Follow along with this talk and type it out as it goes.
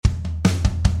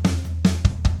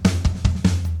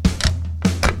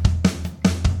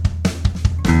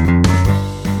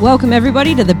Welcome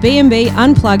everybody to the B&B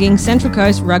Unplugging Central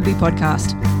Coast Rugby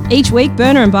Podcast. Each week,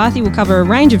 Berner and Barthy will cover a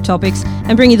range of topics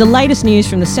and bring you the latest news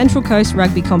from the Central Coast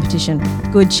Rugby competition.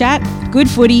 Good chat, good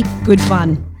footy, good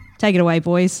fun. Take it away,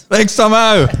 boys. Thanks,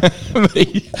 Tomo.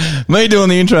 me doing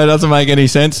the intro doesn't make any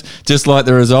sense, just like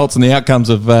the results and the outcomes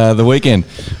of the weekend.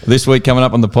 This week coming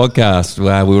up on the podcast,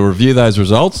 we'll review those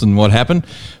results and what happened.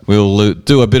 We'll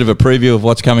do a bit of a preview of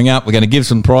what's coming up. We're going to give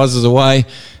some prizes away.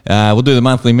 We'll do the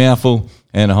monthly mouthful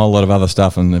and a whole lot of other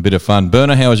stuff and a bit of fun.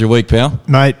 Berner, how was your week, pal?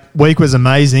 Mate, week was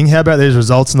amazing. How about these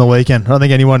results in the weekend? I don't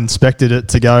think anyone expected it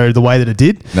to go the way that it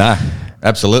did. Nah,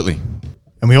 absolutely.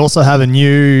 And we also have a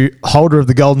new holder of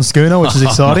the Golden Schooner, which is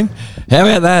exciting. How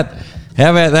about that?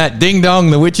 How about that? Ding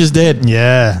dong, the witch is dead.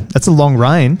 Yeah, that's a long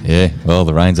rain. Yeah, well,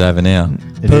 the rain's over now.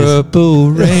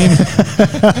 Purple rain.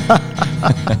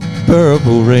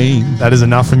 Purple rain. That is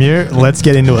enough from you. Let's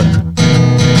get into it.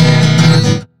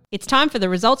 It's time for the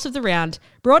results of the round,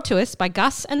 brought to us by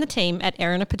Gus and the team at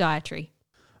Erina Podiatry.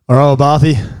 All right, well,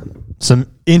 Barthy, some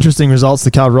interesting results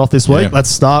to cover off this week. Yeah. Let's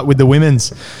start with the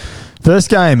women's. First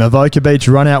game, Avoca Beach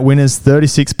run out winners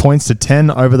 36 points to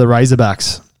 10 over the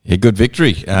Razorbacks. Yeah, good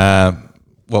victory.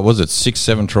 What was it,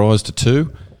 6-7 tries to 2?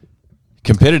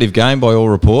 Competitive game by all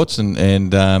reports,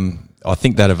 and I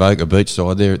think that Avoca Beach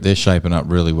side, they're shaping up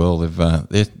really well.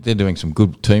 They're doing some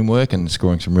good teamwork and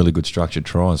scoring some really good structured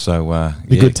tries. So A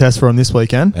good test for them this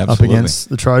weekend. Absolutely. Up against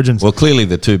the Trojans. Well, clearly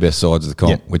the two best sides of the comp,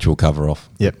 Yep. which we'll cover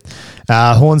off. Yep.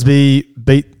 Hornsby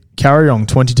beat Carryong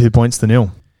 22 points to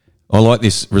 0. I like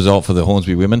this result for the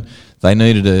Hornsby women. They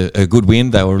needed a good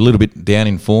win. They were a little bit down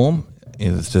in form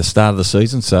at the start of the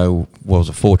season. So, what was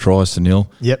it, 4 tries to 0?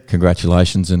 Yep.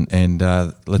 Congratulations, and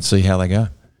let's see how they go.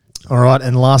 All right,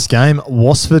 and last game,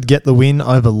 Wasford get the win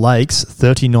over Lakes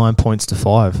 39 points to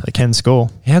 5. They can score.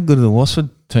 How good are the Wasford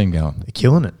team going? They're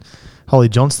killing it. Holly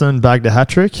Johnston bagged a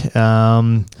hat-trick.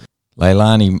 Leilani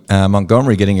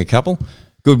Montgomery getting a couple.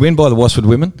 Good win by the Wasford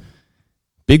women.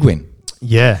 Big win.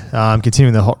 Yeah,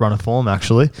 continuing the hot run of form,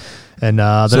 actually. And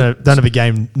don't have a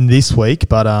game this week,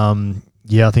 but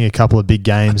yeah, I think a couple of big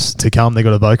games to come. They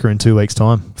got Avoca in 2 weeks'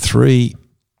 time. 3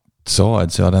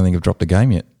 sides, so I don't think have dropped a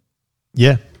game yet.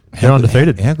 Yeah, they're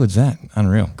undefeated. How good's that?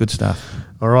 Unreal. Good stuff.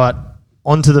 All right,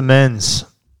 on to the men's.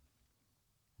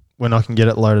 When I can get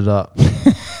it loaded up.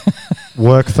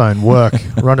 Work phone, work.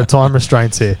 We're under time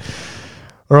restraints here.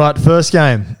 All right, first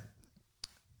game.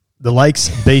 The Lakes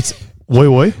beat Woi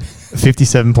Woi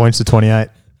 57 points to 28.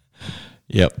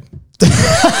 Yep.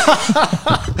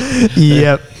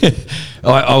 Yep.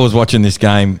 I was watching this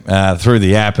game through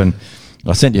the app, and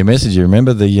I sent you a message. You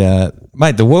remember the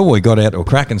Wooi got out to a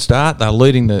cracking start. They were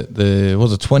leading the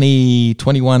was it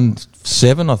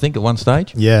 21-7, I think, at one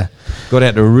stage. Yeah. Got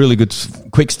out to a really good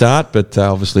quick start, but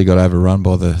obviously got overrun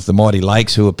by the mighty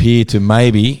Lakes, who appear to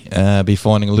maybe be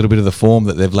finding a little bit of the form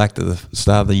that they've lacked at the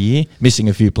start of the year. Missing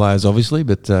a few players, obviously,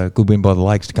 but good win by the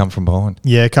Lakes to come from behind.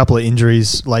 Yeah, a couple of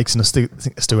injuries. Lakes and still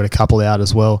got a couple out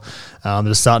as well.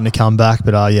 They're starting to come back,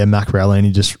 but Mac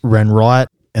Rowlini just ran riot.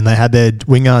 And they had their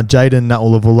winger, Jaden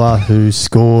Na'ulavula, who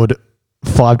scored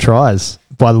 5 tries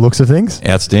by the looks of things.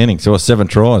 Outstanding. So 7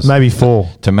 tries. Maybe 4.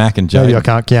 To Mac and Jaden. Maybe I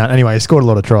can't count. Anyway, he scored a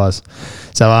lot of tries.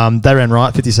 So they ran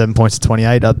right, 57 points to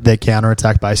 28. Their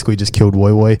counter-attack basically just killed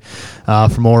Woi Woi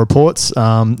from all reports.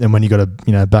 And when you got a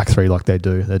back three like they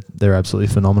do, they're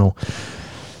absolutely phenomenal.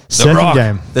 Second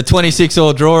game. The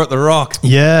 26-all draw at the Rock.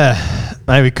 Yeah.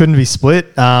 Maybe it couldn't be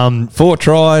split. 4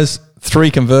 tries,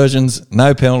 3 conversions,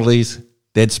 no penalties.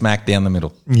 Dead smack down the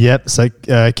middle. Yep. So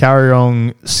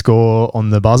Carryong score on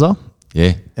the buzzer.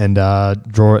 Yeah. And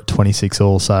draw at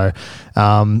 26-all. So,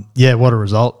 what a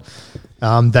result.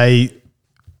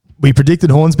 We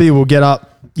predicted Hornsby will get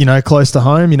up, close to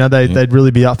home. They'd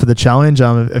really be up for the challenge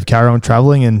of Carryong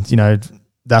travelling, and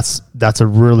that's a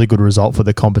really good result for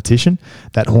the competition.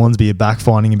 That Hornsby are back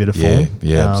finding a bit of form.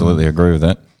 Yeah, absolutely agree with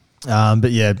that.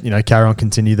 Carryong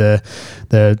continue to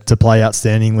play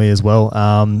outstandingly as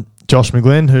well. Josh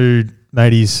McGlynn, who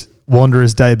made his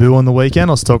Wanderers debut on the weekend,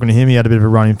 I was talking to him. He had a bit of a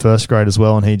run in first grade as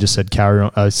well, and he just said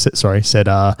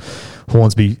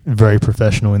Hornsby very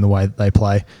professional in the way that they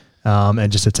play, and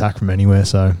just attack from anywhere.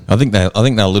 So I think they're a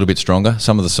little bit stronger.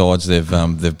 Some of the sides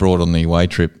they've brought on the away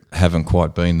trip haven't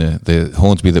quite been the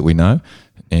Hornsby that we know,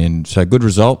 and so good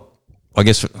result. I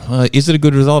guess is it a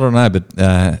good result? I don't know, but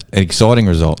an exciting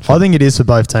result. I think it is for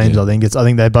both teams. Yeah. I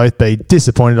think they both be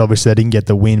disappointed. Obviously, they didn't get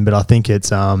the win, but I think it's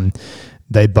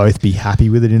they both be happy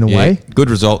with it in a way. Good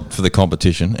result for the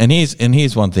competition. And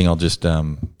here's one thing I'll just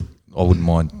I wouldn't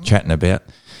mind chatting about.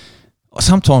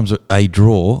 Sometimes a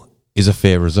draw is a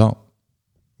fair result.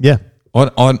 Yeah.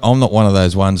 I'm not one of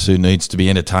those ones who needs to be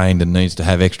entertained and needs to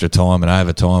have extra time and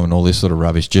overtime and all this sort of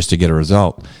rubbish just to get a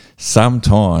result.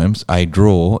 Sometimes a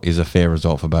draw is a fair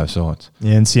result for both sides.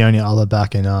 Yeah, and Sione Alla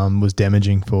back and was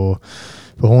damaging for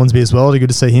Hornsby as well. Good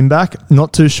to see him back.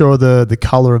 Not too sure the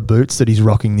colour of boots that he's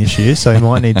rocking this year, so he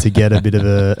might need to get a bit of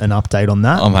an update on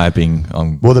that. I'm hoping.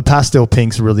 Well, the pastel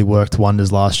pinks really worked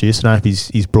wonders last year, so I don't know if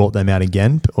he's brought them out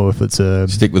again or if it's a...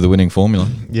 Stick with the winning formula.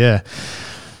 Yeah.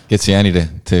 Get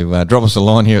Sione to drop us a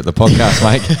line here at the podcast,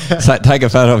 mate. So take a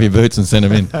photo of your boots and send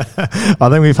them in. I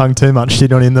think we've hung too much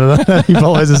shit on him that he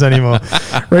follows us anymore.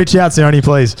 Reach out, Sione,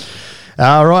 please.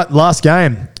 All right, last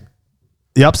game.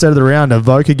 The upset of the round.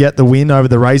 Avoca get the win over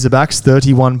the Razorbacks,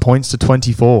 31 points to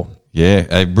 24. Yeah,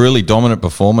 a really dominant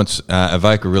performance.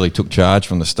 Avoca really took charge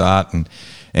from the start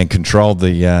and controlled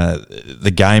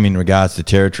the game in regards to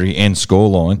territory and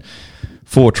scoreline.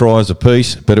 4 tries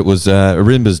apiece, but it was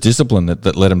Arimba's discipline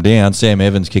that let him down. Sam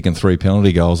Evans kicking 3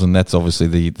 penalty goals, and that's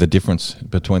obviously the difference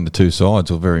between the two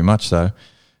sides, or very much so.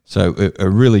 So a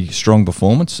really strong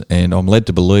performance, and I'm led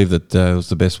to believe that it was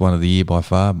the best one of the year by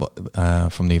far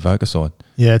from the Avoca side.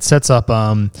 Yeah, it sets up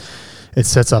a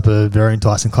very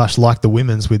enticing clash like the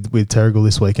women's with Terrigal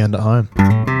this weekend at home.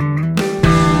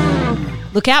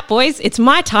 Look out, boys. It's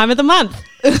my time of the month.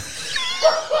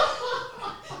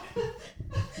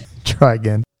 Try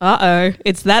again. Uh-oh.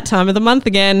 It's that time of the month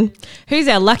again. Who's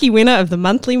our lucky winner of the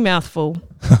monthly mouthful?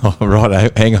 Oh,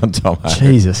 right, hang on, Tom.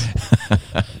 Jesus.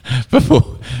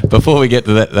 Before we get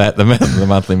to the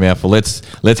monthly mouthful, let's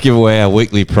give away our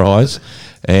weekly prize.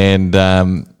 And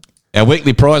our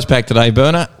weekly prize pack today,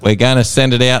 Berner, we're going to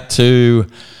send it out to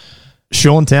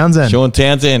Sean Townsend.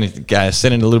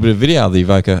 Sending a little bit of video of the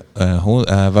Avoca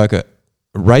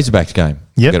Razorbacks game.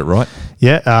 Yep. Get it right?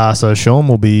 Yeah, so Sean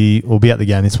will be at the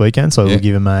game this weekend, so we'll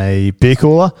give him a beer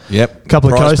cooler, a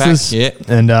couple of coasters,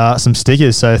 and some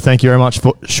stickers. So thank you very much,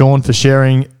 Sean, for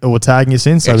sharing or tagging us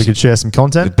in so we could share some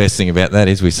content. The best thing about that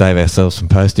is we save ourselves some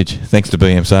postage. Thanks to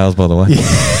BM Sales, by the way.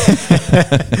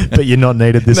 Yeah. But you're not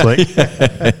needed this week.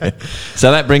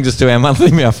 So that brings us to our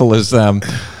monthly mouthful, as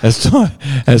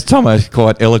Tomo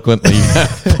quite eloquently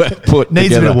put needs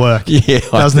together. A bit of work. Yeah,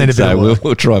 does need a bit of work.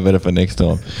 We'll try better for next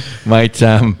time, mate.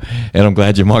 And I'm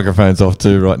glad your microphone's off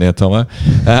too right now, Tomo.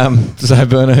 So,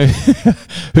 Berno,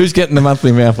 who's getting the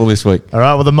monthly mouthful this week? All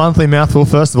right, well, the monthly mouthful,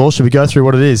 first of all, should we go through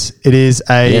what it is? It is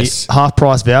a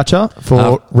half-price voucher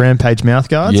for Rampage mouth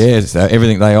guards. Yes,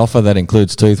 everything they offer. That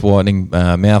includes tooth whitening,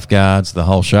 mouth guards, the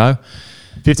whole show.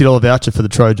 $50 voucher for the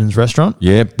Trojans restaurant.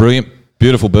 Yeah, brilliant.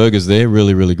 Beautiful burgers there.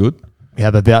 Really, really good. We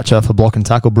have a voucher for Block and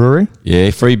Tackle Brewery.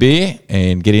 Yeah, free beer.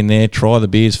 And get in there, try the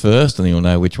beers first, and you'll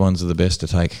know which ones are the best to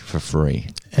take for free.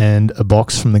 And a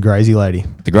box from the Grazy Lady.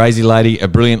 The Grazy Lady, a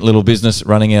brilliant little business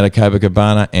running out of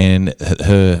Copacabana, and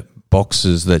her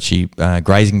boxes that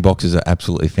grazing boxes are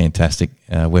absolutely fantastic.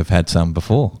 We've had some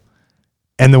before.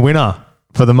 And the winner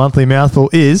for the monthly mouthful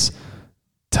is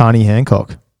Tani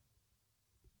Hancock.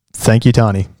 Thank you,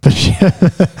 Tani,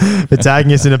 for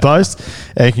tagging us in a post.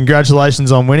 And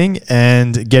congratulations on winning.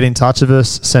 And get in touch with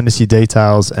us. Send us your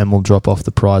details, and we'll drop off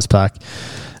the prize pack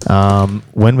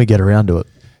when we get around to it.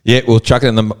 Yeah, we'll chuck it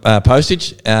in the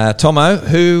postage. Tomo,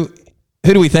 who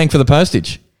do we thank for the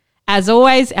postage? As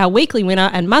always, our weekly winner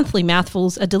and monthly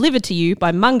mouthfuls are delivered to you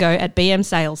by Mungo at BM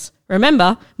Sales.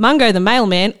 Remember, Mungo the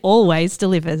mailman always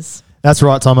delivers. That's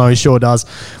right, Tomo, he sure does.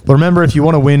 But remember, if you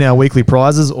want to win our weekly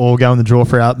prizes or go in the draw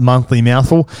for our monthly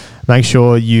mouthful, make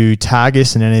sure you tag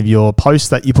us in any of your posts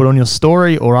that you put on your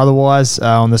story or otherwise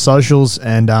on the socials,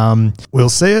 and we'll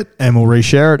see it and we'll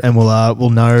reshare it, and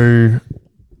we'll know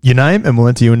your name and we'll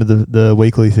enter you into the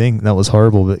weekly thing. That was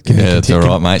horrible, but it's all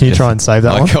right, mate. Can you try and save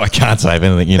that one? I can't save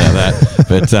anything, you know that.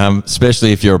 But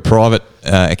especially if you're a private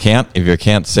account, if your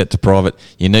account's set to private,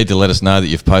 you need to let us know that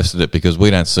you've posted it, because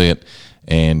we don't see it.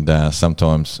 And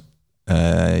sometimes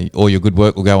all your good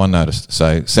work will go unnoticed.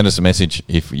 So send us a message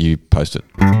if you post it.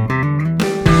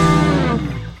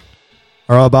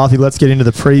 All right, Barthy, let's get into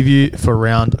the preview for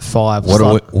round 5.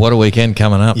 What a weekend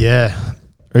coming up. Yeah,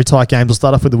 very tight games. We'll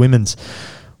start off with the women's.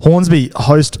 Hornsby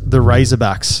host the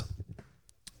Razorbacks.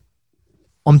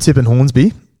 I'm tipping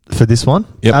Hornsby for this one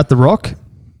at the Rock.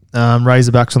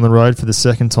 Razorbacks on the road for the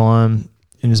second time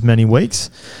in as many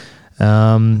weeks.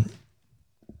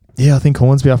 Yeah, I think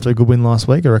Hornsby, after a good win last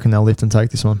week, I reckon they'll lift and take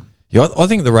this one. Yeah, I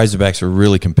think the Razorbacks are a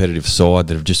really competitive side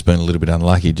that have just been a little bit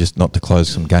unlucky just not to close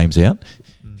some games out.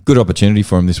 Good opportunity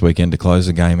for them this weekend to close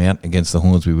the game out against the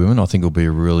Hornsby women. I think it'll be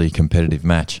a really competitive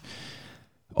match.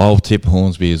 I'll tip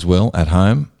Hornsby as well at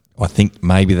home. I think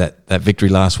maybe that victory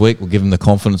last week will give them the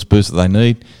confidence boost that they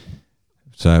need.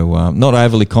 So not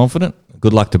overly confident.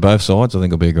 Good luck to both sides. I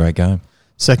think it'll be a great game.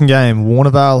 Second game,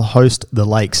 Warnervale host the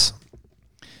Lakes.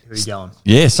 Who are you going?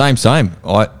 Yeah, same. I'm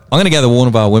going to go the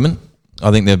Warnervale women. I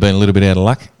think they've been a little bit out of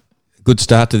luck. Good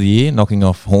start to the year, knocking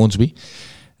off Hornsby,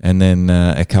 and then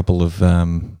a couple of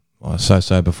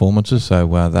so-so performances. So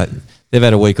they've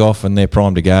had a week off and they're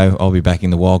primed to go. I'll be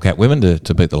backing the Wildcat women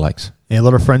to beat the Lakes. Yeah, a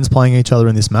lot of friends playing each other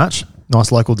in this match.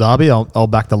 Nice local derby. I'll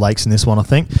back the Lakes in this one, I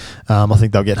think. I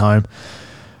think they'll get home.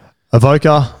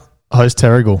 Avoca host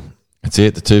Terrigal. That's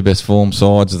it, the two best form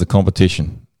sides of the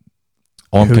competition.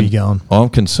 Who are you going? I'm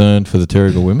concerned for the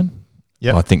Terrigal women.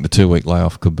 Yep. I think the 2-week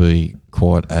layoff could be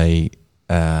quite a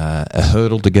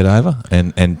hurdle to get over,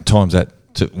 and times that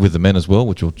with the men as well,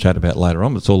 which we'll chat about later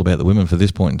on. But it's all about the women for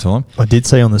this point in time. I did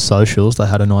see on the socials they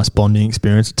had a nice bonding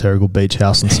experience at Terrigal Beach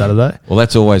House on Saturday. Well,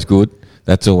 that's always good.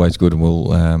 And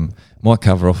we'll might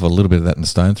cover off a little bit of that in the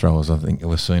stone throwers. I think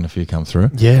we're seeing a few come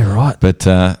through. Yeah, right. But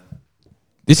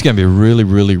this is going to be a really,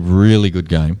 really, really good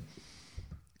game.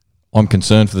 I'm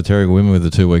concerned for the Terrigal women with the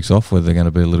 2 weeks off, whether they're going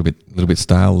to be a little bit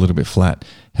stale, a little bit flat.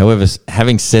 However,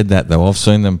 having said that, though, I've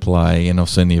seen them play, and I've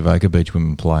seen the Avoca Beach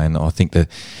women play, and I think the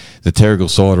Terrigal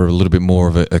side are a little bit more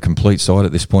of a complete side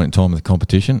at this point in time of the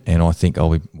competition, and I think I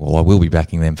will be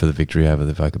backing them for the victory over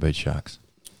the Avoca Beach Sharks.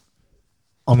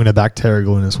 I'm going to back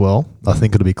Terrigal in as well. I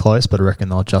think it'll be close, but I reckon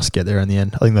they'll just get there in the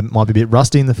end. I think they might be a bit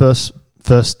rusty in the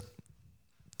first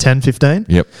 10, 15.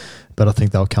 Yep. But I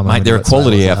think they'll come out. Mate, they're a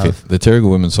quality outfit. The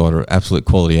Terrigal women's side are an absolute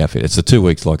quality outfit. It's the 2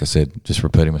 weeks, like I said, just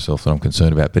repeating myself, that I'm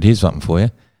concerned about. But here's something for you.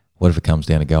 What if it comes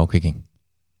down to goal kicking?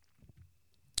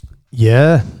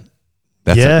 Yeah.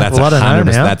 That's I don't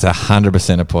know now. That's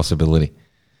 100% a possibility.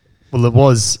 Well, it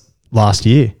was last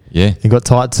year. Yeah. It got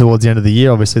tight towards the end of the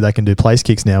year. Obviously, they can do place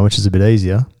kicks now, which is a bit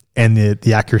easier. And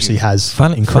the accuracy has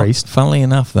increased. Funnily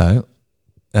enough, though,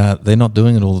 they're not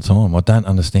doing it all the time. I don't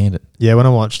understand it. Yeah, when I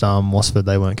watched Mossford,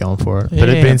 they weren't going for it. Yeah. But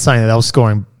it'd been saying that they were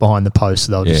scoring behind the post,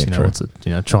 so they were just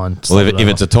try and. Well, if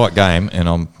it's a tight game and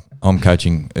I'm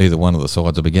coaching either one of the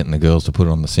sides, I'll be getting the girls to put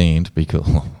it on the sand because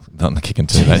not on the kicking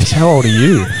tee. How old are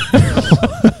you?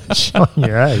 Showing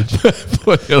your age.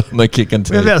 Put it on the kicking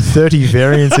tee. We have about 30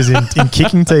 variances in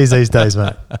kicking tees these days,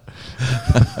 mate.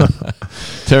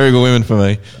 Terrigal women for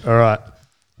me. All right.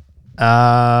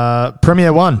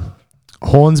 Premier 1.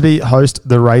 Hornsby host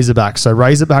the Razorbacks. So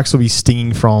Razorbacks will be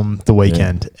stinging from the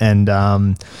weekend. Yeah.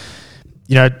 And,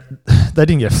 they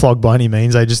didn't get flogged by any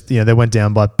means. They just, they went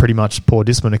down by pretty much poor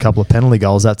discipline, a couple of penalty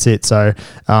goals. That's it. So,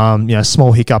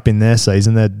 small hiccup in their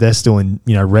season. They're still in,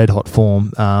 red hot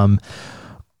form.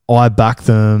 I back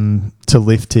them to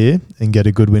lift here and get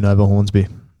a good win over Hornsby.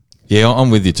 Yeah, I'm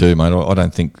with you too, mate. I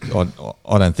don't think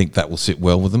that will sit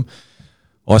well with them.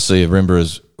 I see the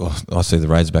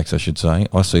Razorbacks, I should say.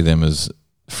 I see them as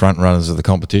front runners of the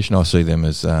competition. I see them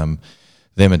as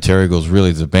them and Terrigal's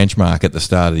really the benchmark at the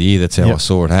start of the year. That's how I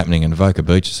saw it happening. And Avoca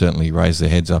Beach has certainly raised their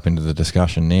heads up into the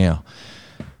discussion now.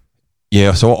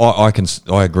 Yeah, so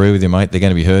I agree with you, mate. They're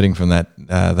going to be hurting from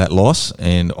that loss,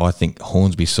 and I think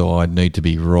Hornsby side need to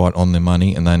be right on their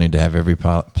money, and they need to have every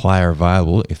player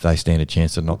available if they stand a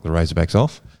chance to knock the Razorbacks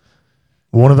off.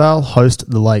 Warnervale host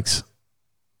the Lakes.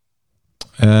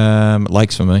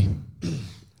 Lakes for me.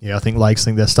 Yeah, I think Lakes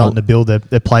they're starting to build.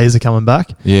 Their players are coming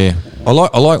back. Yeah, I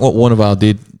like what Warnervale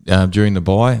did during the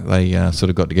bye. They sort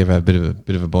of got together, a bit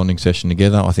of a bonding session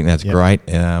together. I think that's great.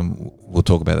 We'll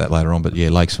talk about that later on. But yeah,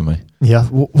 Lakes for me. Yeah,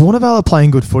 Warnervale are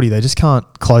playing good footy. They just can't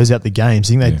close out the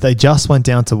games. I think they just went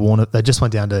down to They just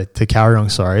went down to Carryong.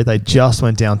 Sorry, they just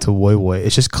went down to Woy Woy.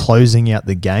 It's just closing out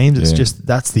the games. It's just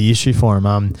that's the issue for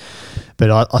them.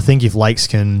 But I think if Lakes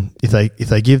can, if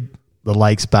they give the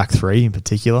Lakes back three in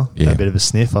particular, a bit of a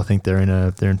sniff, I think they're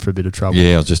in for a bit of trouble.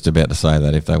 Yeah, I was just about to say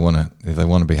that if they want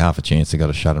to be half a chance, they got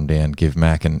to shut them down. Give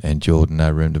Mac and Jordan no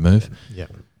room to move. Yeah.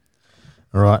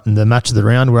 All right, and the match of the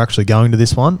round, we're actually going to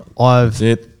this one. I've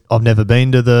never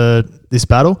been to this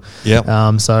battle.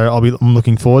 Yeah. So I'm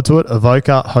looking forward to it.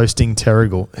 Avoca hosting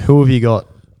Terrigal. Who have you got?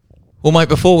 Well, mate,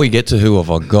 before we get to who have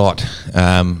I got,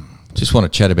 just want to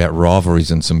chat about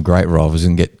rivalries and some great rivalries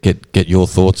and get your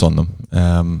thoughts on them.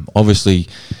 Obviously,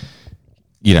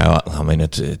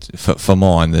 it's for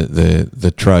mine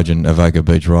the Trojan Avoca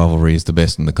Beach rivalry is the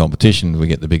best in the competition. We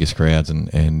get the biggest crowds,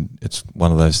 and it's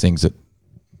one of those things that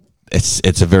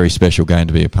it's a very special game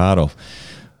to be a part of.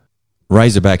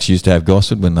 Razorbacks used to have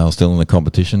Gosford when they were still in the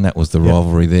competition. That was the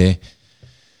rivalry there.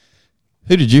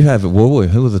 Who did you have at Woy Woy?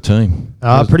 Who was the team?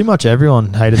 Pretty much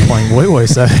everyone hated playing Woy Woy,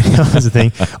 so that was the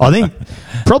thing. I think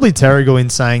probably Terrigal in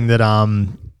saying that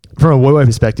from a Woy Woy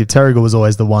perspective, Terrigal was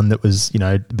always the one that was,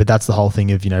 but that's the whole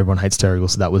thing of, everyone hates Terrigal,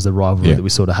 so that was the rivalry that we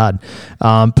sort of had.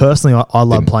 Personally, I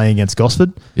love playing against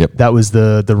Gosford. Yep. That was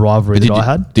the rivalry I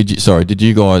had. Did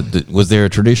you guys, was there a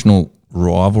traditional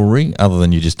rivalry other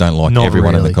than you just don't like Not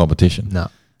everyone in really. the competition? No,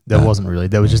 there wasn't really.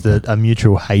 There was just a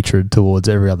mutual hatred towards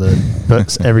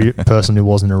every person who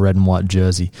wasn't a red and white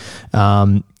jersey.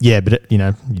 But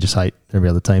you just hate every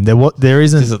other team. There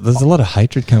isn't. There's a lot of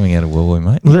hatred coming out of Woolwoo,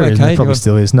 mate. There You is. okay? There probably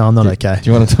still is. No, I'm not okay. Do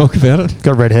you want to talk about it?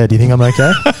 Got red hair. Do you think I'm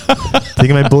okay? Do you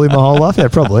think I've been bullied my whole life? Yeah,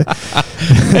 probably.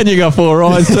 And you got 4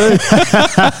 eyes too.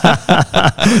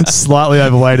 Slightly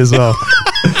overweight as well.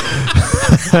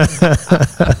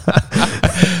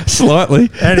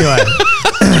 Slightly. Anyway,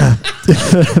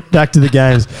 back to the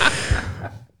games.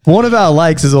 Warnervale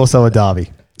Lakes is also a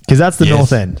derby because that's the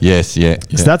north end. Yes, yeah.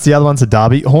 So that's the other one's a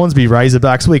derby. Hornsby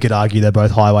Razorbacks, we could argue they're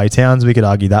both highway towns. We could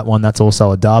argue that one. That's also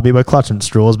a derby. We're clutching at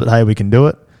straws, but hey, we can do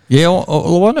it. Yeah,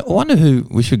 I wonder who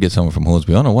we should get someone from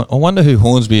Hornsby on. I wonder who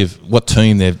Hornsby, what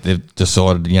team they've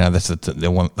decided. That's they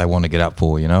want to get up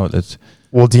for.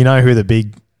 Well, do you know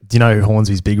who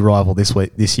Hornsby's big rival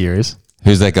this year is?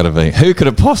 Who's that got to be? Who could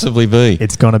it possibly be?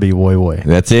 It's going to be Woy Woy.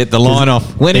 That's it. The line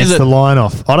off. When is it? It's the line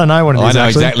off. I don't know when it is. I know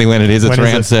exactly when it is. It's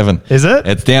round 7. Is it?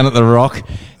 It's down at the Rock.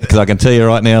 Because I can tell you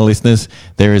right now, listeners,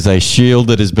 there is a shield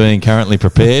that is being currently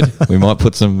prepared. We might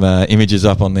put some images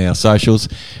up on our socials.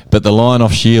 But the line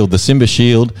off shield, the Simba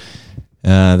shield,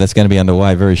 that's going to be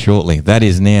underway very shortly. That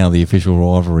is now the official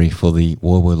rivalry for the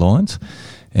Woy Woy Lions.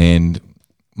 And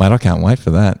mate, I can't wait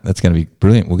for that. That's going to be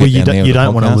brilliant. You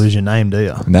don't want to lose your name, do you?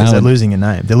 No. Because they're losing your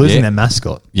name. They're losing their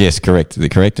mascot. Yes, correct. They're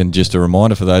correct. And just a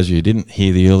reminder for those of you who didn't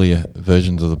hear the earlier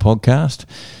versions of the podcast,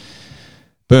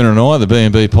 Berner and I, the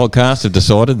B&B podcast, have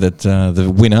decided that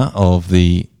the winner of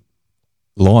the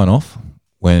line-off,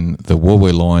 when the Woy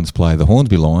Woy Lions play the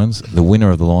Hornsby Lions, the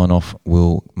winner of the line-off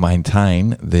will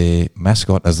maintain their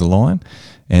mascot as the lion,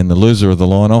 and the loser of the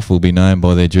line-off will be known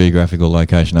by their geographical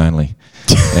location only.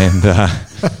 And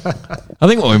I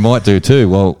think what we might do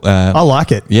too, I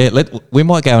like it. Yeah, we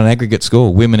might go an aggregate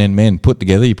score, women and men put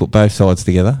together. You put both sides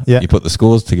together. Yeah. You put the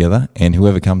scores together, and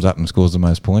whoever comes up and scores the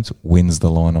most points wins the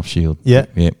line-off shield. Yeah.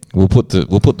 Yeah. We'll put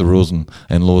the rules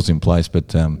and laws in place, but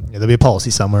there'll be a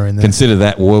policy somewhere in there. consider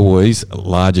that Woy Woy's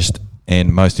largest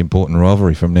and most important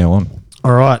rivalry from now on.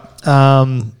 All right.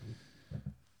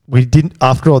 We didn't.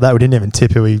 After all that, we didn't even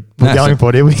tip who we were going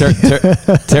for, did we? We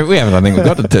haven't. I think we've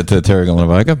got to Terrigal and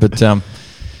Avoca, but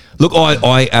look,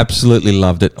 I absolutely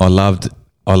loved it. I loved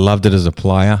it as a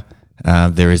player.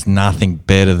 There is nothing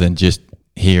better than just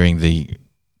hearing the.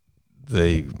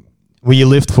 Well, you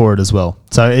lift for it as well.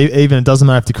 So even it doesn't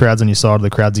matter if the crowd's on your side or the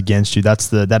crowd's against you.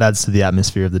 That adds to the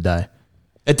atmosphere of the day.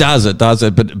 It does.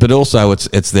 But also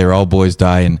it's their old boys'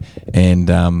 day, and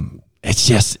it's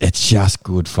just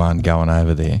good fun going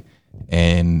over there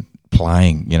and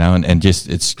playing, and just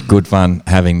it's good fun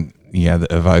having the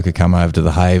Avoca come over to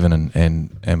the Haven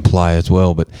and play as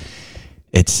well. But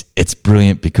it's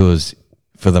brilliant because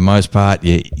for the most part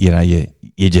you're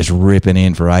just ripping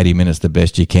in for 80 minutes the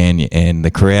best you can, and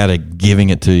the crowd are giving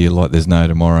it to you like there's no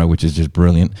tomorrow, which is just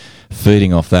brilliant.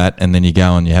 Feeding off that, and then you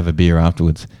go and you have a beer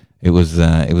afterwards. It was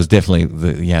definitely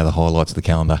the highlights of the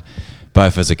calendar,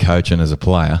 both as a coach and as a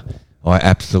player. I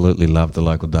absolutely loved the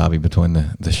local derby between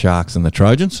the Sharks and the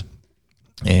Trojans,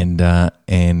 and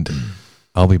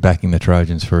I'll be backing the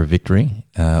Trojans for a victory,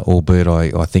 albeit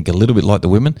I think a little bit like the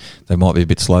women, they might be a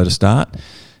bit slow to start,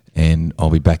 and I'll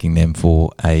be backing them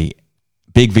for a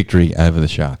big victory over the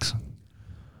Sharks.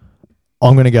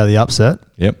 I'm going to go the upset.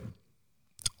 Yep.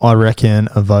 I reckon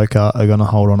Avoca are going to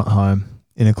hold on at home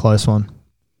in a close one.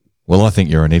 Well, I think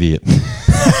you're an idiot.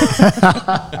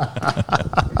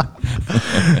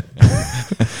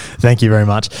 Thank you very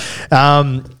much.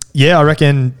 I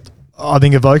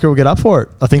think Avoca will get up for it.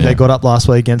 I think they got up last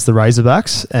week against the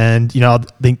Razorbacks, and I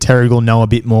think Terrigal know a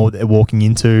bit more what they're walking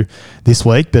into this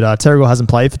week. But Terrigal hasn't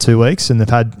played for 2 weeks, and they've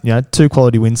had 2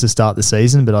 quality wins to start the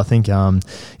season. But I think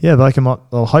Avoca might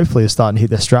hopefully are starting to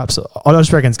hit their straps. I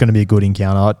just reckon it's going to be a good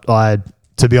encounter.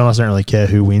 To be honest, I don't really care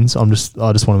who wins. I just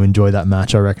want to enjoy that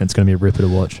match. I reckon it's going to be a ripper to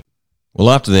watch. Well,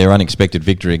 after their unexpected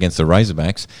victory against the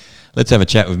Razorbacks, let's have a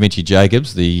chat with Mitchy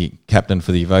Jacobs, the captain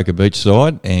for the Avoca Beach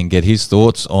side, and get his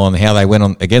thoughts on how they went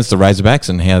on against the Razorbacks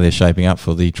and how they're shaping up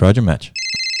for the Trojan match.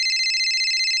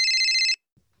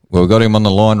 Well, we've got him on the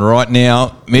line right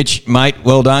now. Mitch, mate,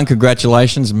 well done.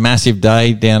 Congratulations. Massive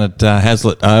day down at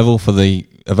Hazlitt Oval for the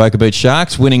Avoca Beach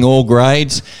Sharks, winning all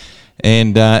grades,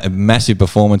 and a massive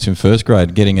performance in first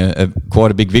grade, getting quite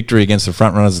a big victory against the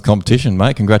front runners of the competition,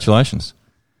 mate. Congratulations.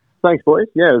 Thanks, boys.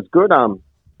 Yeah, it was good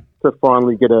to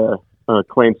finally get a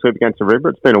clean sweep against the River.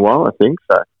 It's been a while, I think.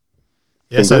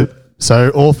 So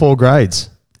So all 4 grades.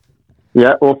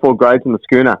 Yeah, all 4 grades in the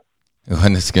schooner.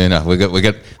 And the Schooner, we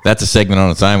got. That's a segment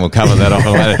on its own. We'll cover that off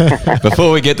later.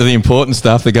 Before we get to the important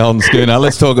stuff, the Golden Schooner,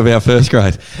 let's talk about first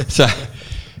grade. So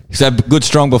good,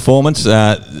 strong performance.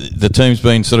 The team's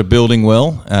been sort of building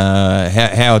well.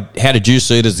 How did you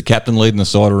see it as the captain leading the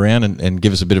side around, and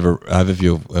give us a bit of an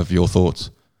overview of your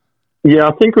thoughts? Yeah,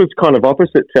 I think it was kind of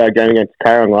opposite to our game against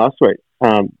Carron last week.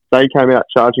 They came out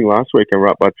charging last week and were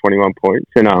up by 21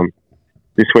 points, and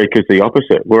this week is the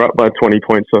opposite. We're up by 20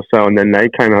 points or so, and then they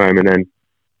came home, and then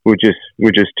we're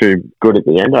just too good at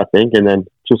the end, I think, and then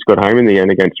just got home in the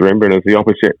end against Rimba, and it was the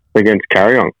opposite against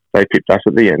Carrion. They picked us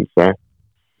at the end, so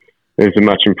it was a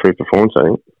much improved performance, I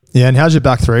think. Yeah, and how's your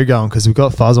back three going? Because we've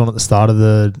got Fuzz on at the start of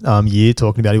the year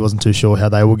talking about he wasn't too sure how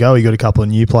they will go. You got a couple of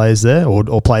new players there,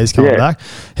 or players coming back.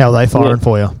 How are they firing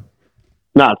for you?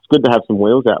 No, it's good to have some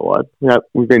wheels out wide.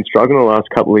 We've been struggling the last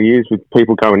couple of years with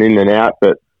people coming in and out,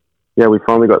 but yeah, we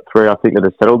finally got three, I think, that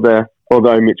are settled there.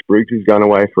 Although Mitch Briggs is going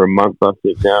away for a month, I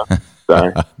think, now.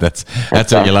 So that's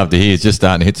what you love to hear. He's just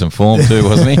starting to hit some form too,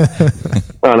 wasn't he?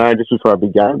 I know, just before a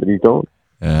big game, but he's gone.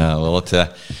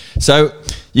 So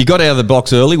you got out of the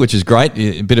box early, which is great.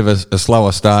 A bit of a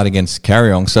slower start against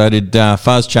Carrion. So did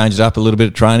Fuzz change it up a little bit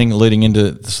of training leading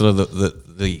into sort of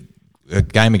the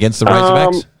game against the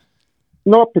Razorbacks?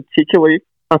 Not particularly.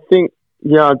 I think,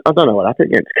 I don't know what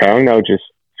happened against Carrion. They were just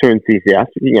too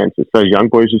enthusiastic against us. Those young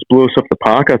boys just blew us off the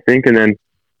park, I think, and then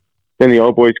the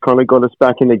old boys kind of got us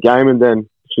back in the game, and then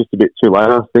it's just a bit too late,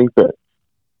 I think. But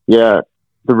yeah,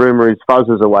 the rumour is Fuzz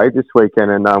is away this weekend,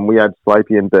 and we had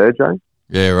Slapey and Burjo.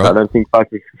 Yeah, right. So I don't think Fuzz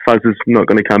is not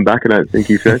going to come back. I don't think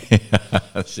he said.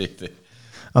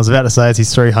 I was about to say it's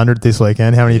his 300 this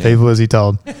weekend. How many people has he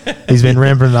told? He's been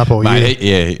ramping it up all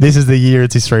year. This is the year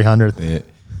it's his 300th. Yeah.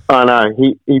 I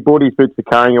know. He bought his boots to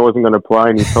carrying. He wasn't going to play,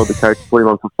 and he told the coach to put him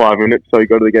on for 5 minutes, so he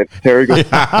got it against Terrigal.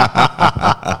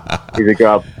 He's a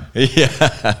grub. Yeah,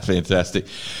 fantastic.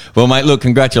 Well, mate, look,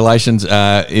 congratulations.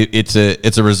 It's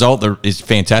a result that is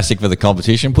fantastic for the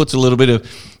competition. Puts a little bit of,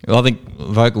 I think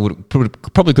Vocal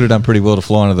probably could have done pretty well to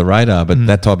fly under the radar, but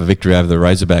that type of victory over the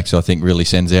Razorbacks, I think, really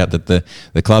sends out that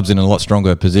the club's in a lot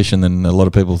stronger position than a lot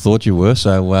of people thought you were.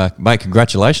 So, mate,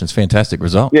 congratulations. Fantastic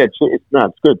result. Yeah, it's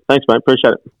good. Thanks, mate.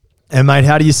 Appreciate it. And, mate,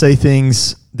 how do you see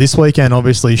things this weekend?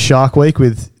 Obviously, Shark Week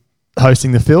with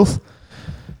hosting the Filth.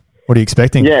 What are you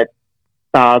expecting? Yeah.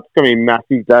 It's going to be a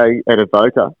massive day at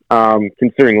Avoca.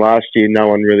 Considering last year no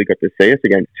one really got to see us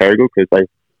against Terrigal because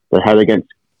they had against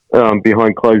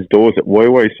behind closed doors at Woy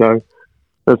Woy. So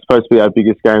that's supposed to be our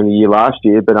biggest game of the year last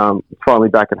year. But it's finally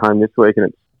back at home this week,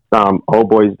 and it's Old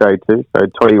Boys Day too. So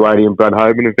Toddy Wadey and Brad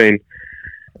Hoban have been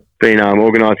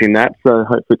organising that. So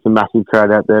hopefully it's a massive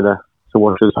crowd out there to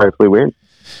watch us hopefully win.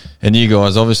 And you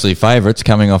guys obviously favourites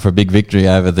coming off a big victory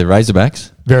over the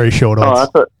Razorbacks. Very short odds.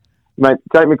 Mate,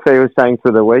 Jake McPhee was saying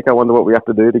through the week, I wonder what we have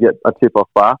to do to get a tip off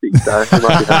Barthy. So he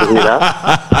might be happy to hear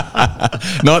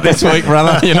that. Not this week,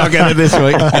 brother. You're not getting it this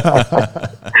week.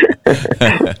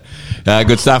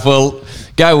 Good stuff. Well,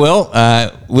 go well.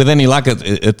 With any luck,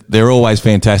 they're always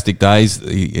fantastic days.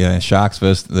 The Sharks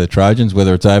versus the Trojans,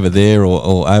 whether it's over there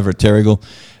or over at Terrigal.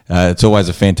 It's always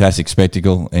a fantastic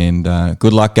spectacle. And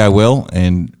good luck, go well,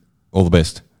 and all the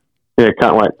best. Yeah,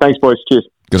 can't wait. Thanks, boys. Cheers.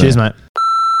 Cheers, mate.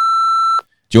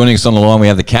 Joining us on the line, we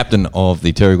have the captain of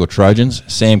the Terrigal Trojans,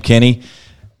 Sam Kenny.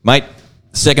 Mate,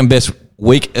 second best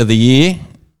week of the year.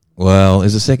 Well,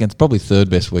 is it second? It's probably third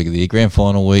best week of the year. Grand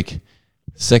final week.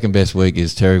 Second best week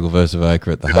is Terrigal versus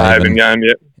Avoca at the Haven game,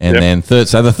 yep. And then third.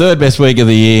 So the third best week of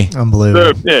the year.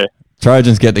 Unbelievable. Yeah.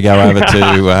 Trojans get to go over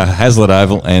to Hazlitt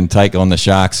Oval and take on the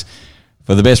Sharks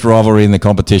for the best rivalry in the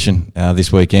competition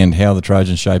this weekend. How are the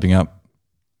Trojans shaping up?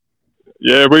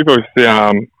 Yeah, we've obviously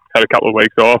had a couple of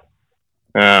weeks off.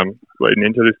 Leading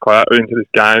into this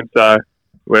game, so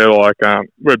we're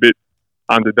a bit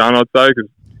underdone, I'd say, because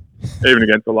even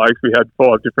against the Lakes, we had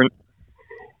five different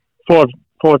guys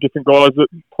that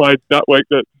played that week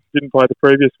that didn't play the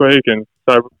previous week, and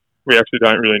so we actually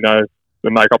don't really know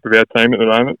the makeup of our team at the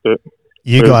moment. But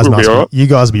you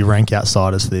guys be rank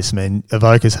outsiders for this. I mean,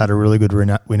 Avoca's had a really good win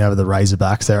over the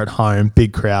Razorbacks. They're at home,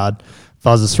 big crowd.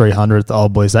 Fuzz's 300th, the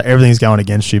Old Boys. Everything's going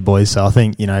against you, boys. So I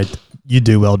think you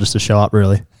do well just to show up,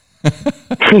 really. Yeah.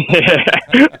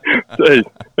 Jeez.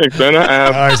 Thanks, Berner.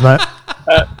 No worries, mate.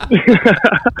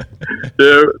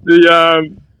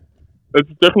 It's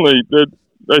definitely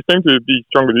they seem to be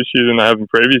stronger this year than they have in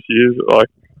previous years. Like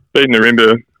beating the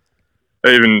Rimba,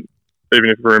 even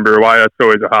if Rimba away, that's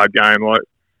always a hard game. Like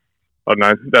I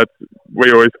don't know,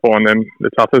 we always find them the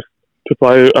toughest to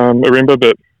play a Rimba,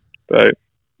 but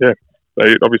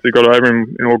they obviously got over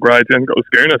in all grades and got the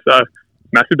Schooner. So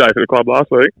massive day for the club last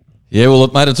week. Yeah, well,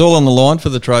 mate, it's all on the line for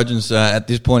the Trojans at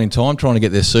this point in time, trying to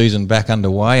get their season back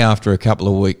underway after a couple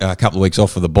of weeks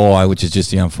off for the bye, which is just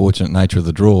the unfortunate nature of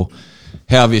the draw.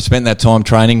 How have you spent that time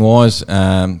training-wise,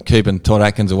 keeping Todd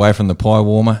Atkins away from the pie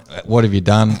warmer? What have you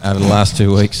done over the last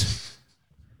 2 weeks?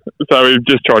 So we've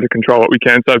just tried to control what we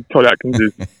can. So Todd Atkins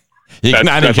is... You can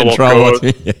only control what...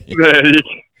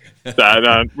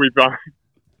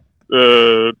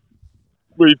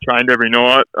 We've trained every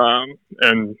night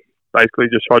and basically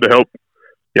just tried to help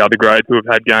the other grades who have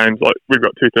had games. Like, we've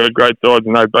got 2 third grade sides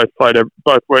and they've both played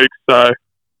both weeks, so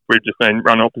we've just been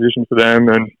running opposition for them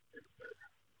and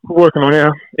working on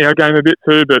our game a bit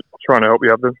too, but trying to help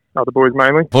the other boys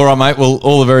mainly. All right, mate. Well,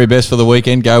 all the very best for the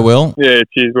weekend. Go well. Yeah,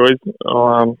 cheers, boys.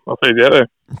 I'll see you out there.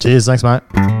 Cheers. Thanks, mate.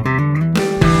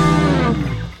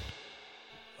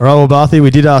 All right, well, Barthy,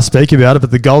 we did speak about it, but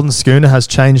the Golden Schooner has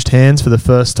changed hands for the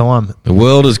first time. The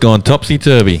world has gone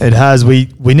topsy-turvy. It has. We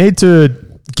need to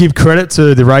give credit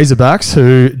to the Razorbacks,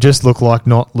 who just look like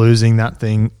not losing that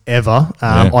thing ever.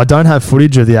 I don't have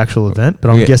footage of the actual event,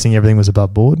 but I'm guessing everything was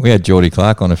above board. We had Geordie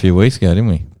Clark on a few weeks ago, didn't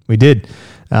we? We did.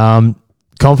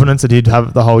 Confidence that he'd have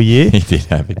it the whole year. He did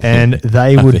have it. And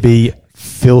they would be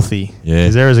filthy. Yeah.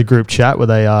 Because there is a group chat where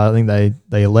they I think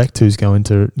they elect who's going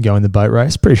to go in the boat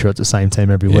race. Pretty sure it's the same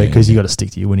team every week because you got to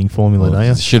stick to your winning formula, don't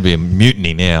you? It should be a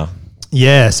mutiny now.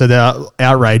 Yeah, so they're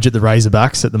outrage at the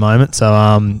Razorbacks at the moment. So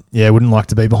wouldn't like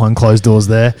to be behind closed doors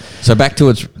there. So back to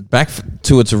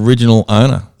its original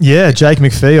owner. Yeah, Jake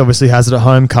McPhee obviously has it at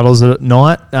home, cuddles it at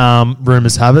night.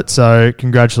 Rumours have it. So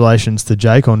congratulations to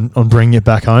Jake on bringing it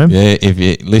back home. Yeah, if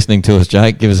you're listening to us,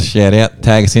 Jake, give us a shout out,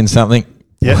 tag us in something.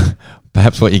 Yeah.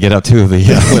 Perhaps what you get up to with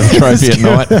the trophy at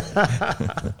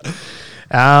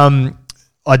night.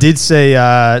 I did see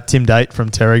Tim Date from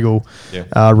Terrigal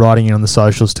writing in on the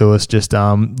socials to us, just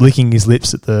licking his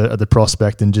lips at the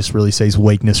prospect, and just really sees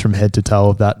weakness from head to toe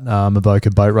of that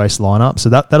Avoca boat race lineup. So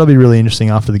that'll be really interesting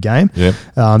after the game. Yeah.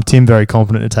 Tim very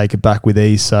confident to take it back with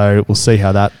ease, so we'll see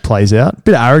how that plays out.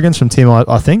 Bit of arrogance from Tim,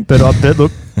 I think, but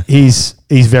look, he's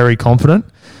very confident.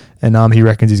 And he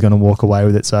reckons he's going to walk away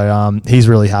with it. So he's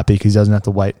really happy because he doesn't have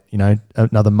to wait,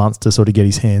 another month to sort of get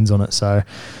his hands on it. So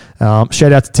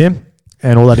shout out to Tim,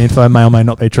 and all that info may or may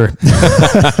not be true.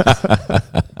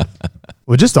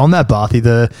 Well, just on that,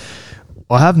 Barthy,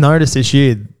 I have noticed this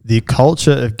year the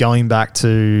culture of going back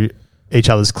to each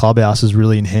other's clubhouse is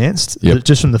really enhanced. Yep.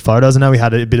 Just from the photos. I know we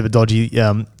had a bit of a dodgy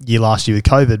year last year with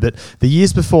COVID, but the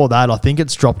years before that, I think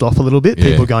it's dropped off a little bit. Yeah.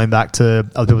 People going back to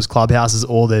other people's clubhouses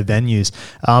or their venues.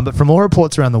 But from all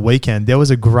reports around the weekend, there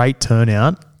was a great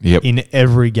turnout in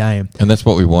every game. And that's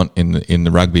what we want in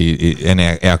the rugby, and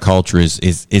our culture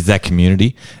is that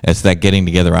community. It's that getting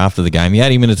together after the game. The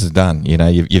 80 minutes is done.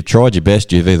 You've tried your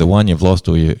best. You've either won, you've lost,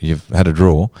 or you've had a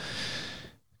draw.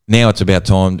 Now it's about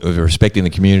time of respecting the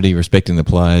community, respecting the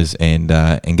players, and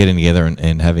getting together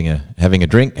and having a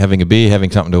drink, having a beer, having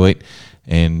something to eat,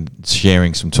 and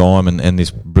sharing some time and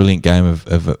this brilliant game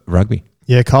of rugby.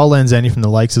 Yeah, Kyle Lanzani from the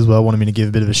Lakes as well wanted me to give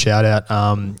a bit of a shout out.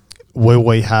 Where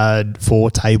we had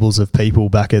 4 tables of people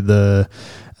back at the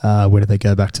where did they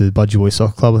go back to? Budgie Boys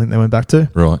Soccer Club, I think they went back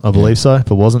to. Right. I believe so. If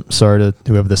it wasn't, sorry to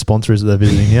whoever the sponsor is that they're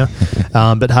visiting here.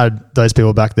 But had those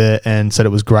people back there and said it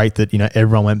was great that,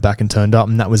 everyone went back and turned up,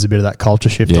 and that was a bit of that culture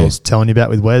shift I was telling you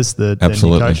about with Wes, the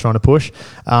new coach trying to push.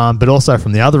 But also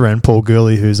from the other end, Paul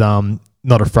Gurley, who's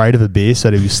not afraid of a beer,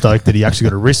 so he was stoked that he actually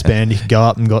got a wristband. He could go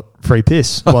up and got free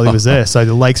piss while he was there. So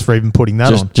the Lakes for even putting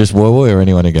that on. Just Woy or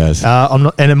anyone who goes? I'm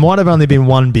not, and it might have only been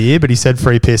 1 beer, but he said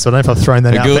free piss. I don't know if I've thrown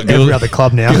that out for every other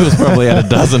club now. He probably had a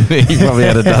dozen. He probably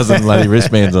had a dozen bloody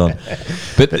wristbands on.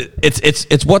 But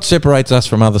it's what separates us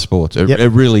from other sports.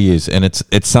 It really is, and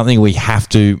it's something we have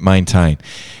to maintain.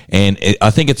 And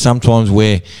I think it's sometimes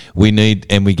where we need,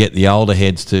 and we get the older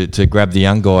heads to grab the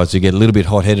young guys who get a little bit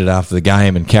hot-headed after the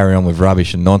game and carry on with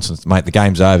rubbish and nonsense. Mate, the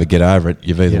game's over, get over it.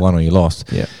 You've either won or you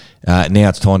lost. Yeah. Now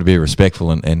it's time to be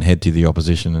respectful and head to the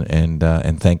opposition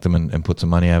and thank them and put some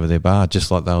money over their bar,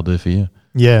 just like they'll do for you.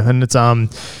 Yeah, and it's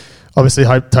obviously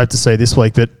hope to see this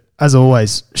week, but as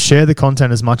always, share the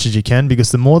content as much as you can,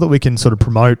 because the more that we can sort of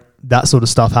promote that sort of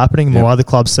stuff happening, the more other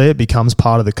clubs see it, becomes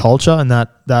part of the culture, and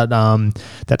that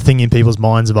thing in people's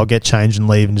minds of I'll get changed and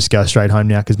leave and just go straight home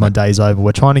now because my day's over.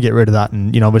 We're trying to get rid of that,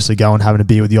 and obviously go and having a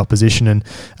beer with the opposition, and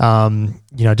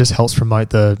just helps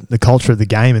promote the culture of the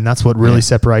game, and that's what really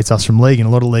separates us from league. And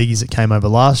a lot of leagues that came over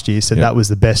last year said that was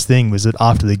the best thing, was that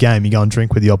after the game you go and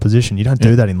drink with the opposition. You don't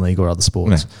do that in league or other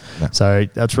sports. No. So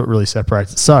that's what really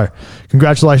separates it. So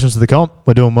congratulations to the comp.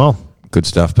 We're doing well. Good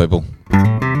stuff, people.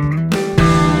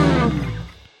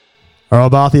 All right,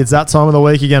 Barthy, it's that time of the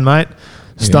week again, mate.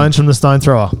 Stones from the stone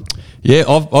thrower. Yeah,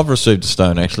 I've received a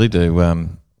stone actually to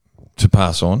to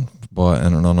pass on by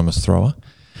an anonymous thrower.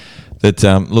 That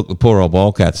look, the poor old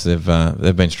Wildcats, they've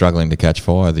been struggling to catch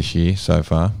fire this year so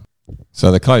far.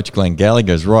 So the coach, Glenn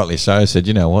Gallagher, rightly so, said,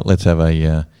 you know what, let's have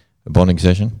a bonding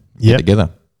session, get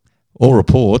together. All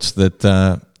reports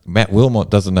that Matt Wilmot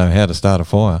doesn't know how to start a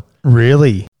fire.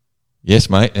 Really?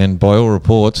 Yes, mate, and by all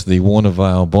reports, the Warner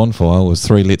Vale bonfire was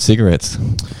 3 lit cigarettes.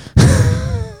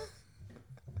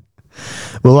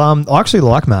 Well, I actually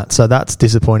like Matt, so that's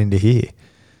disappointing to hear.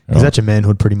 Because that's your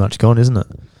manhood pretty much gone, isn't it?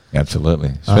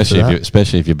 Absolutely,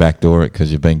 especially if you backdoor it because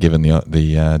you've been given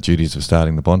the duties of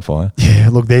starting the bonfire. Yeah,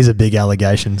 look, these are big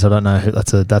allegations. I don't know.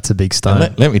 That's a big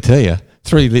stone. Let me tell you,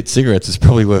 3 lit cigarettes is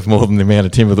probably worth more than the amount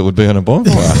of timber that would be on a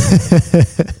bonfire.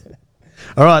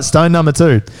 All right, stone number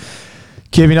 2.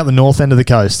 Keeping up the north end of the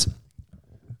coast.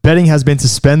 Betting has been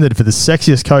suspended for the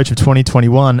sexiest coach of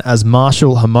 2021 as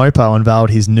Marshall Hamopo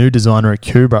unveiled his new designer at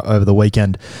Kubra over the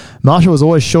weekend. Marshall was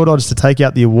always short odds to take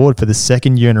out the award for the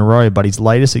second year in a row, but his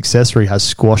latest accessory has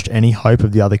squashed any hope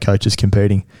of the other coaches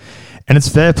competing. And it's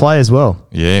fair play as well.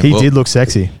 Yeah, he did look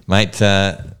sexy. Mate,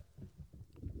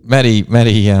 Matty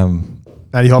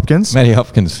Hopkins. Matty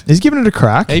Hopkins. He's giving it a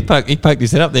crack. He poked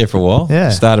his head up there for a while.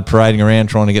 Yeah. Started parading around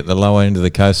trying to get the lower end of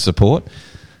the coast support.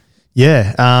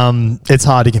 Yeah, it's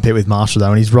hard to compete with Marshall though,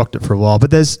 and he's rocked it for a while. But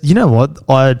there's, you know what,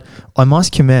 I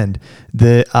must commend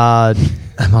I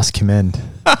must commend.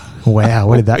 Wow,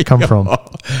 where did that come from?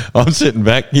 I'm sitting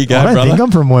back. You go, I don't brother. think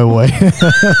I'm from Woi Woi.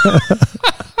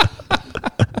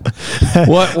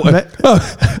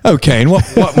 What? Kane,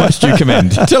 what must you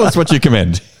commend? Tell us what you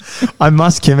commend. I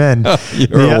must commend the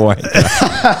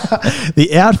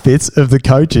outfits of the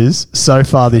coaches so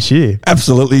far this year.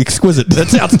 Absolutely exquisite.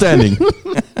 That's outstanding.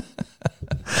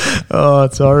 Oh,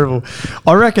 it's horrible.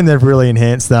 I reckon they've really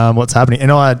enhanced what's happening. And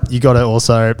I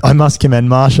must commend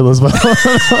Marshall as well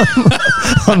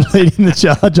on leading the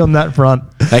charge on that front.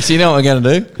 Actually, you know what we're going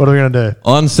to do? What are we going to do?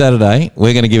 On Saturday,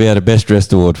 we're going to give out a Best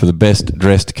Dressed Award for the Best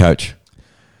Dressed Coach.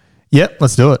 Yep,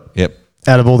 let's do it. Yep.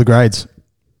 Out of all the grades.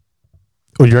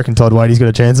 Or do you reckon Todd Wadey's got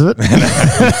a chance of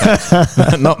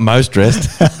it? Not most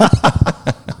dressed.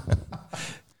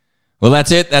 Well,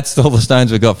 that's it. That's all the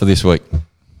stones we've got for this week.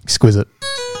 Exquisite.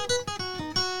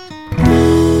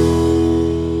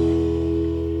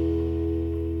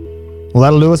 Well,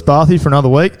 that'll do us, Barthy, for another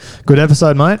week. Good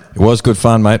episode, mate. It was good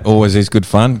fun, mate. Always is good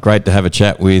fun. Great to have a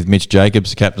chat with Mitch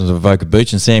Jacobs, the captains of Avoca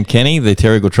Beach, and Sam Kenny, the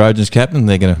Terrigal Trojans captain.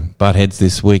 They're going to butt heads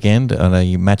this weekend on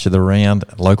a match of the round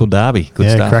local derby.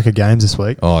 Good stuff. Cracker games this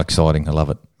week. Oh, exciting. I love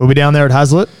it. We'll be down there at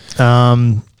Hazlitt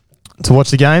to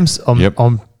watch the games.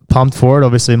 I'm pumped for it.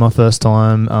 Obviously, my first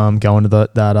time going to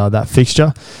that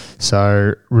fixture.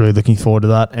 So really looking forward to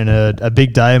that. And a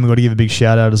big day, and we've got to give a big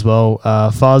shout out as well.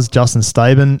 Fuzz, Justin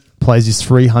Staben, plays his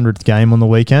 300th game on the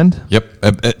weekend.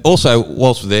 Yep. Also,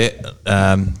 whilst we're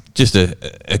there, just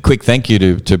a quick thank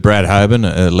you to Brad Hoban,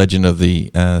 a legend of the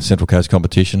Central Coast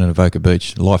competition and Avoca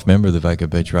Beach, life member of the Avoca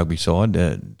Beach rugby side.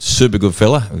 Super good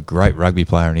fella, a great rugby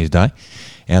player in his day.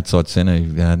 Outside centre,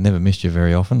 never missed you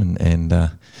very often. And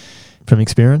from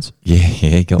experience? Yeah,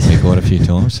 he got me quite a few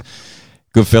times.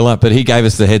 Good fella, but he gave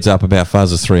us the heads up about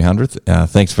Fuzz's 300th.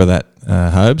 Thanks for that,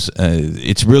 Hobes.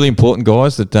 It's really important,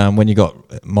 guys, that when you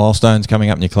got milestones coming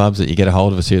up in your clubs, that you get a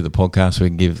hold of us here at the podcast so we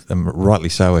can give them, rightly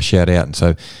so, a shout out. And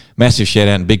so, massive shout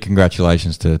out and big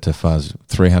congratulations to Fuzz.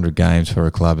 300 games for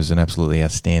a club is an absolutely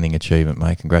outstanding achievement,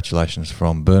 mate. Congratulations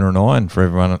from Burner and I, and for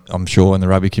everyone, I'm sure, in the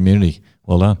rugby community.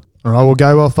 Well done. All right, we'll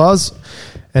go well, Fuzz.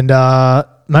 And,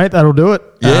 mate, that'll do it.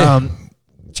 Yeah.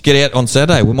 Let's get out on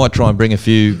Saturday. We might try and bring a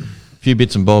few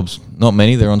bits and bobs. Not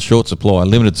many. They're on short supply,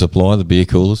 limited supply, the beer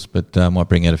coolers, but might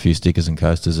bring out a few stickers and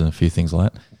coasters and a few things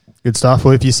like that. Good stuff.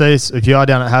 Well, if you are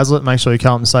down at Hazlitt, make sure you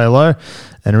come up and say hello.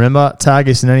 And remember, tag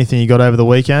us in anything you got over the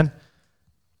weekend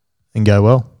and go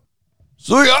well.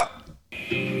 See ya!